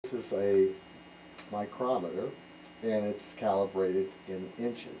this is a micrometer, and it's calibrated in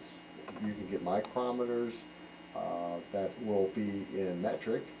inches. You can get micrometers that will be in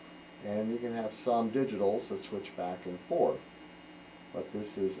metric, and you can have some digitals that switch back and forth. But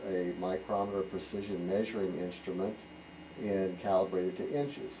this is a micrometer precision measuring instrument and calibrated to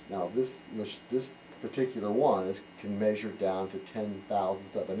inches. Now this particular one can measure down to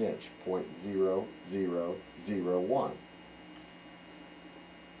 10,000ths of an inch, 0.0001.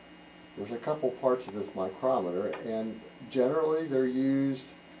 There's a couple parts of this micrometer, and generally they're used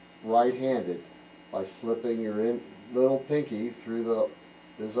right-handed by slipping your little pinky through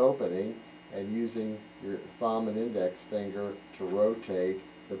this opening and using your thumb and index finger to rotate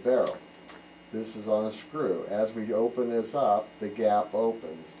the barrel. This is on a screw. As we open this up, the gap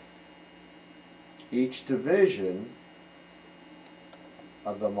opens. Each division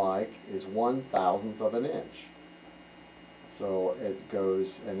of the mic is 1,000th of an inch. So it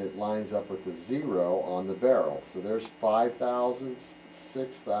goes and it lines up with the 0 on the barrel. So there's 5,000ths,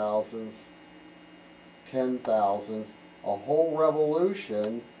 6,000ths, 10,000ths. A whole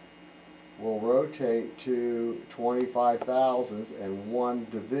revolution will rotate to 25,000ths, and one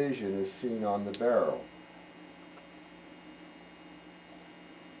division is seen on the barrel.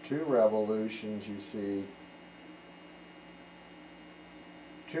 2 revolutions, you see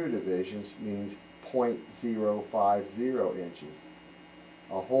 2 divisions, means 0.050 inches.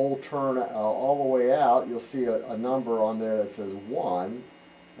 A whole turn all the way out, you'll see a number on there that says 1,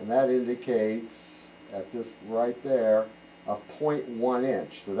 and that indicates at this right there a 0.1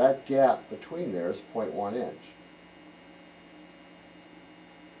 inch. So that gap between there is 0.1 inch.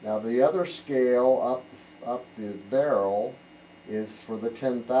 Now the other scale up the barrel is for the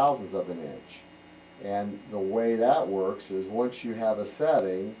 10,000ths of an inch. And the way that works is once you have a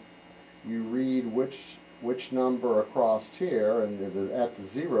setting, you read which number across here, and at the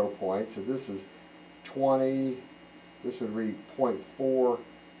 0 point, so this is 20, this would read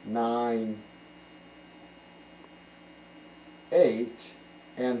 0.498,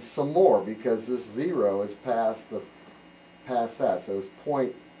 and some more because this 0 is past that, so it's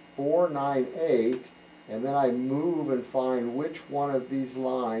 0.498, and then I move and find which one of these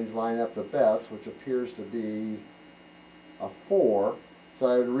lines line up the best, which appears to be a 4. So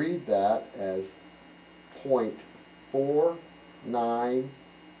I would read that as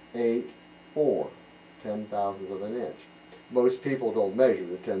 0.4984, 10,000ths of an inch. Most people don't measure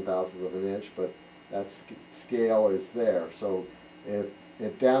the 10,000ths of an inch, but that scale is there. So if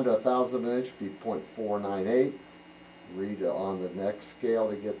down to 1,000th of an inch would be 0.498. Read on the next scale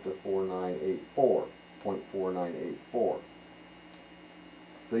to get to 4984, 0.4984.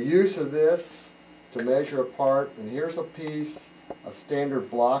 The use of this to measure a part, and here's a piece, a standard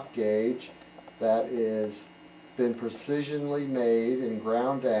block gauge that is been precisionally made and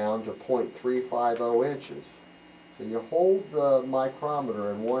ground down to 0.350 inches. So you hold the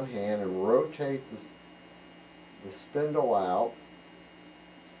micrometer in one hand and rotate the spindle out.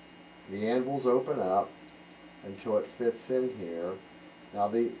 The anvils open up until it fits in here.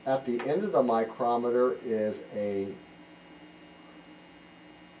 Now at the end of the micrometer is a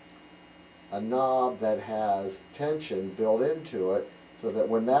knob that has tension built into it, so that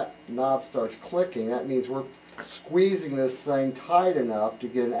when that knob starts clicking, that means we're squeezing this thing tight enough to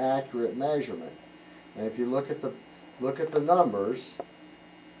get an accurate measurement. And if you look at the numbers,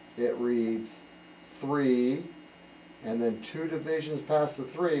 it reads 3, and then 2 divisions past the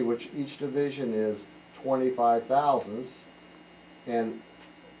 3, which each division is 25,000ths, and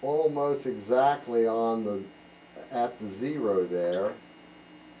almost exactly at the 0 there,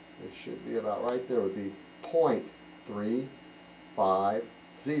 it should be about right there, would be 0.350,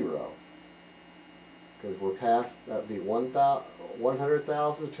 because we're past, that'd be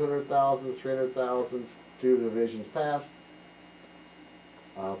 100,000, 200,000, 300,000, 2 divisions past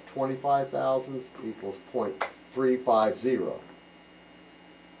of 25,000ths equals 0.350.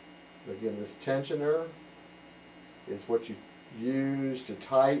 Again, this tensioner is what you use to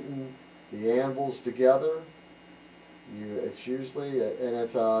tighten the anvils together. It's usually, and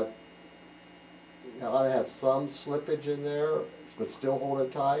it's ought to have some slippage in there, but still hold it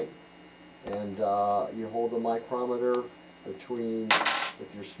tight. And you hold the micrometer with your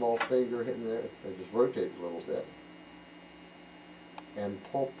small finger hitting there, and just rotate a little bit, and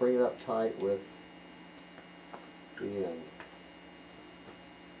bring it up tight with the end.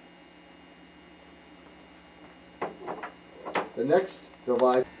 The next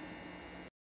device